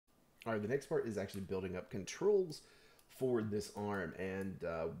All right, the next part is actually building up controls for this arm. And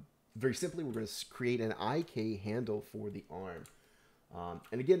very simply, we're going to create an IK handle for the arm.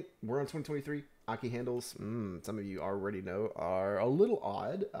 And again, we're on 2023. IK handles, some of you already know, are a little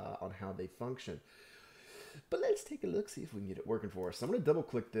odd on how they function. But let's take a look, see if we can get it working for us. So I'm going to double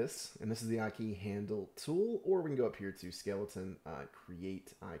click this, and this is the IK handle tool, or we can go up here to skeleton,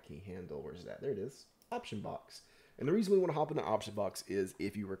 create IK handle. Where's that? There it is, option box. And the reason we want to hop in the option box is,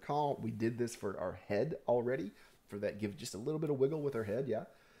 if you recall, we did this for our head already, for that give just a little bit of wiggle with our head, yeah.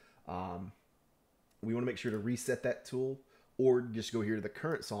 We want to make sure to reset that tool, or just go here to the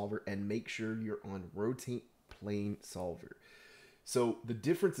current solver and make sure you're on rotate plane solver. So the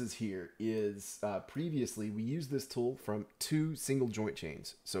differences here is previously we used this tool from 2 single joint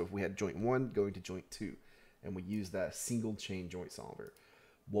chains. So if we had joint 1 going to joint 2, and we use that single chain joint solver.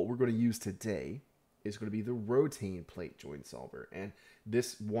 What we're going to use today is going to be the rotating plate joint solver. And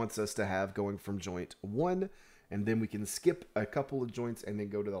this wants us to have going from joint 1, and then we can skip a couple of joints and then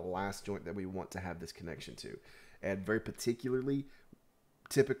go to the last joint that we want to have this connection to. And very particularly,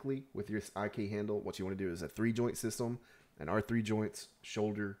 typically with your IK handle, what you want to do is a 3 joint system. And our 3 joints,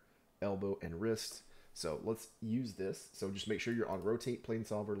 shoulder, elbow, and wrist. So let's use this. So just make sure you're on rotate plane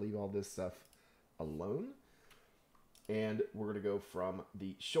solver. Leave all this stuff alone. And we're going to go from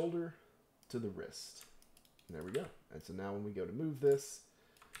the shoulder to the wrist. And there we go. And so now when we go to move this,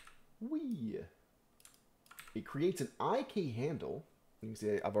 it creates an IK handle. You can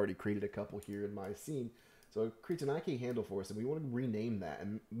see I've already created a couple here in my scene. So it creates an IK handle for us, and we want to rename that.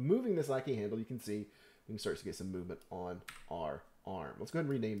 And moving this IK handle, you can see we can start to get some movement on our arm. Let's go ahead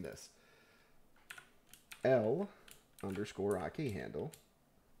and rename this. L underscore IK handle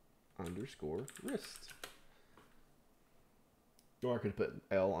underscore wrist. Or I could put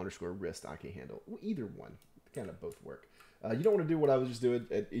L underscore wrist IK handle. Well, either one. Kind of both work. You don't want to do what I was just doing.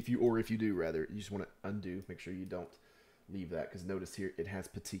 If you do rather, you just want to undo. Make sure you don't leave that, because notice here it has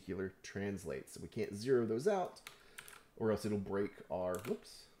particular translates. So we can't zero those out, or else it'll break our,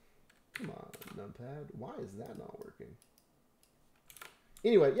 whoops. Come on, numpad. Why is that not working?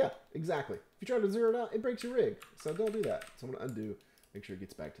 Anyway, yeah, exactly. If you try to zero it out, it breaks your rig. So don't do that. So I'm going to undo, make sure it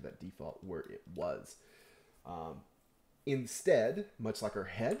gets back to that default where it was. Instead, much like our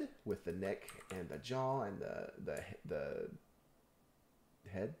head with the neck and the jaw and the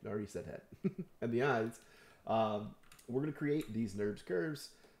head, I already said head, and the eyes, we're going to create these NURBS curves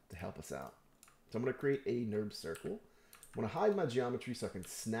to help us out. So I'm going to create a NURBS circle. I'm going to hide my geometry so I can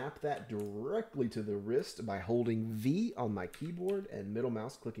snap that directly to the wrist by holding V on my keyboard and middle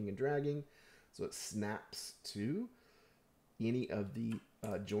mouse clicking and dragging. So it snaps to any of the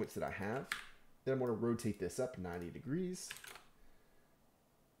joints that I have. Then I'm going to rotate this up 90 degrees.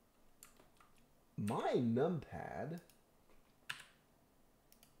 My numpad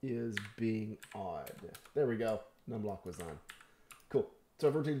is being odd. There we go. Numlock was on. Cool. So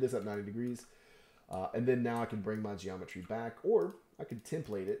I've rotated this up 90 degrees. And then now I can bring my geometry back, or I could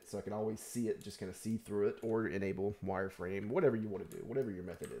template it so I can always see it, just kind of see through it, or enable wireframe, whatever you want to do, whatever your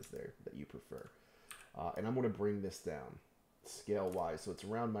method is there that you prefer. And I'm going to bring this down scale-wise so it's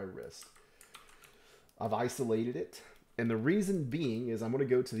around my wrist. I've isolated it, and the reason being is I'm going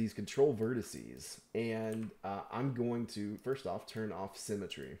to go to these control vertices, and I'm going to, first off, turn off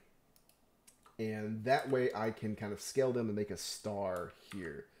symmetry. And that way I can kind of scale them and make a star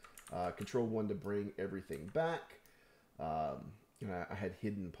here. Control 1 to bring everything back. I had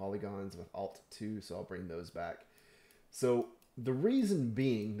hidden polygons with Alt 2, so I'll bring those back. So the reason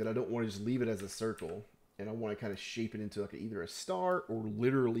being that I don't want to just leave it as a circle, and I want to kind of shape it into like either a star or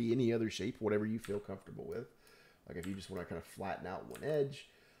literally any other shape, whatever you feel comfortable with. Like if you just want to kind of flatten out one edge,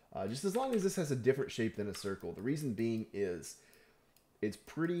 just as long as this has a different shape than a circle. The reason being is it's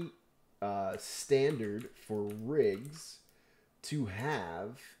pretty standard for rigs to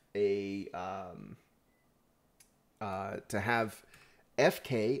have a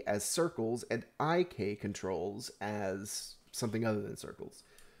FK as circles and IK controls as something other than circles.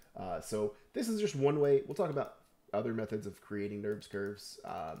 So this is just one way. We'll talk about other methods of creating NURBS curves,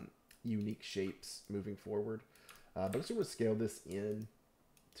 unique shapes moving forward. But let's sort of scale this in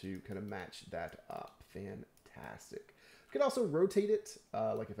to kind of match that up. Fantastic. You can also rotate it,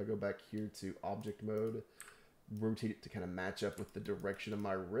 like if I go back here to object mode, rotate it to kind of match up with the direction of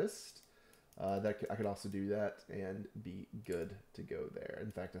my wrist. I could also do that and be good to go there.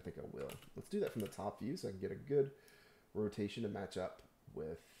 In fact, I think I will. Let's do that from the top view so I can get a good rotation to match up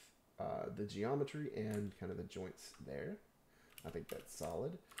with the geometry and kind of the joints there. I think that's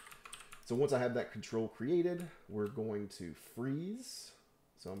solid. So once I have that control created, we're going to freeze.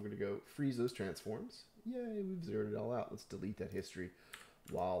 So I'm going to go freeze those transforms. Yay, we've zeroed it all out. Let's delete that history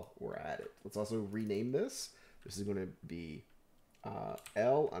while we're at it. Let's also rename this. This is going to be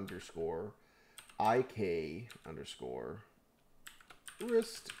L underscore IK underscore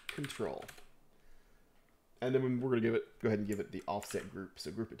wrist control. And then we're going to go ahead and give it the offset group.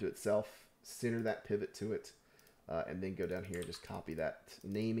 So group it to itself, center that pivot to it, and then go down here and just copy that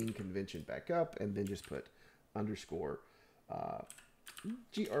naming convention back up, and then just put underscore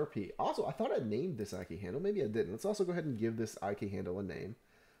GRP. Also, I thought I named this IK handle. Maybe I didn't. Let's also go ahead and give this IK handle a name.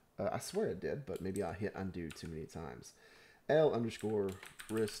 I swear I did, but maybe I hit undo too many times. L underscore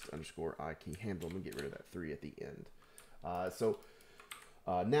wrist underscore IK handle. I'm going to get rid of that 3 at the end.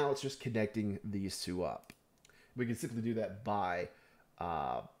 Now it's just connecting these two up. We can simply do that by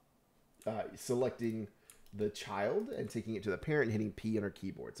selecting the child and taking it to the parent and hitting P on our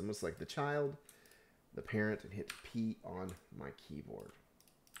keyboard. So I'm going to select the child, the parent, and hit P on my keyboard.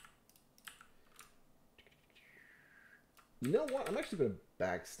 You know what? I'm actually going to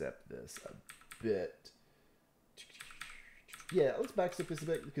backstep this a bit. Yeah, let's backstep this a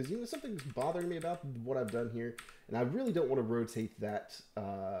bit because, you know, something's bothering me about what I've done here, and I really don't want to rotate that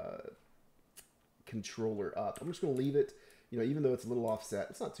controller up. I'm just going to leave it, you know, even though it's a little offset,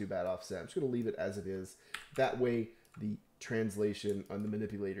 it's not too bad offset. I'm just going to leave it as it is. That way, the translation on the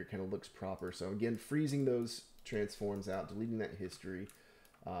manipulator kind of looks proper. So again, freezing those transforms out, deleting that history,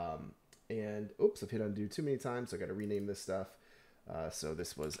 and oops, I've hit undo too many times, so I got to rename this stuff. So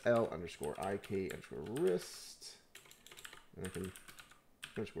this was L underscore IK underscore wrist. And I can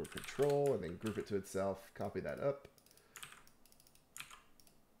underscore control and then group it to itself, copy that up,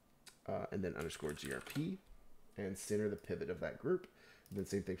 and then underscore GRP and center the pivot of that group. And then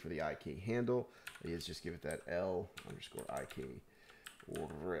same thing for the IK handle is just give it that L underscore IK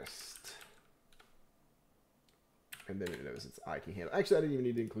wrist. And then it knows it's IK handle. Actually, I didn't even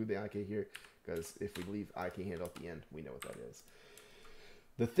need to include the IK here because if we leave IK handle at the end, we know what that is.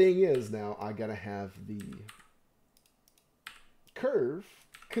 The thing is now I gotta have the curve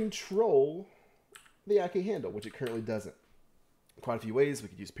control the IK handle, which it currently doesn't. Quite a few ways. We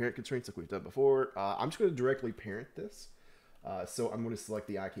could use parent constraints like we've done before. I'm just going to directly parent this. So I'm going to select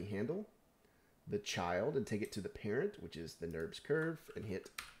the IK handle, the child, and take it to the parent, which is the NURBS curve, and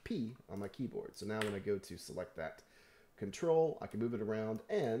hit P on my keyboard. So now when I go to select that control, I can move it around,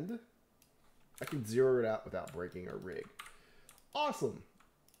 and I can zero it out without breaking our rig. Awesome.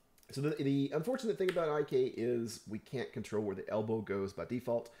 So the unfortunate thing about IK is we can't control where the elbow goes by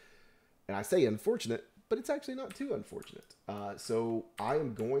default. And I say unfortunate, but it's actually not too unfortunate. So I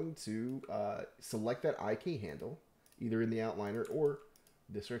am going to select that IK handle, either in the outliner or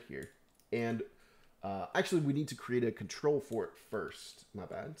this right here. And actually, we need to create a control for it first. My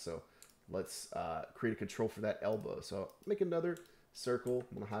bad. So let's create a control for that elbow. So make another circle.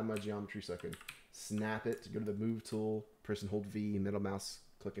 I'm going to hide my geometry so I can snap it. Go to the move tool, press and hold V, middle mouse,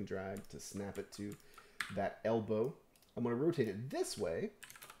 click and drag to snap it to that elbow. I'm going to rotate it this way.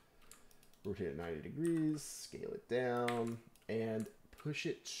 Rotate it 90 degrees, scale it down, and push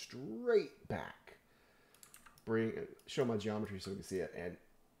it straight back. Show my geometry so we can see it. And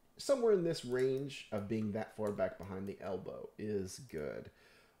somewhere in this range of being that far back behind the elbow is good.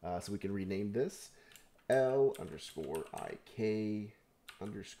 So we can rename this L underscore IK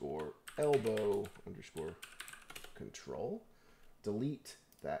underscore elbow underscore control. Delete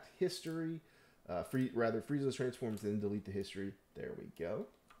that history. Freeze those transforms, then delete the history. There we go.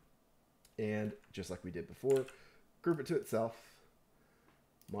 And just like we did before, group it to itself,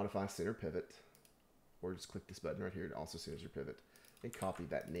 modify center pivot, or just click this button right here to also center your pivot, and copy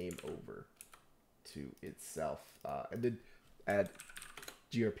that name over to itself, and then add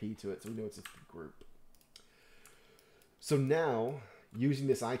GRP to it so we know it's a group. So now, using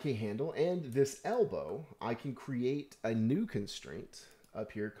this IK handle and this elbow, I can create a new constraint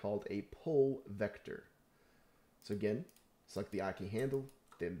up here called a pull vector. So again, select the IK handle,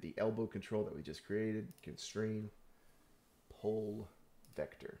 then the elbow control that we just created, constrain, pull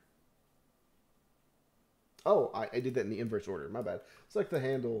vector. Oh, I did that in the inverse order, my bad. Select the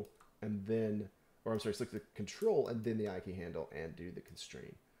handle and then, or I'm sorry, select the control and then the IK handle and do the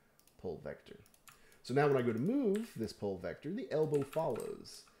constrain, pull vector. So now when I go to move this pull vector, the elbow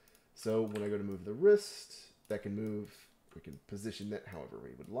follows. So when I go to move the wrist, that can move, we can position that however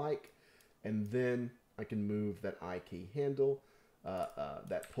we would like. And then I can move that IK handle,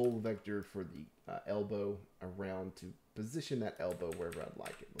 that pull vector for the elbow around to position that elbow wherever I'd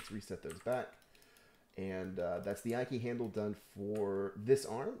like it. Let's reset those back. And that's the IK handle done for this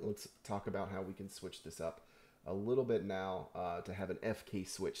arm. Let's talk about how we can switch this up a little bit now to have an FK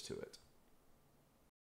switch to it.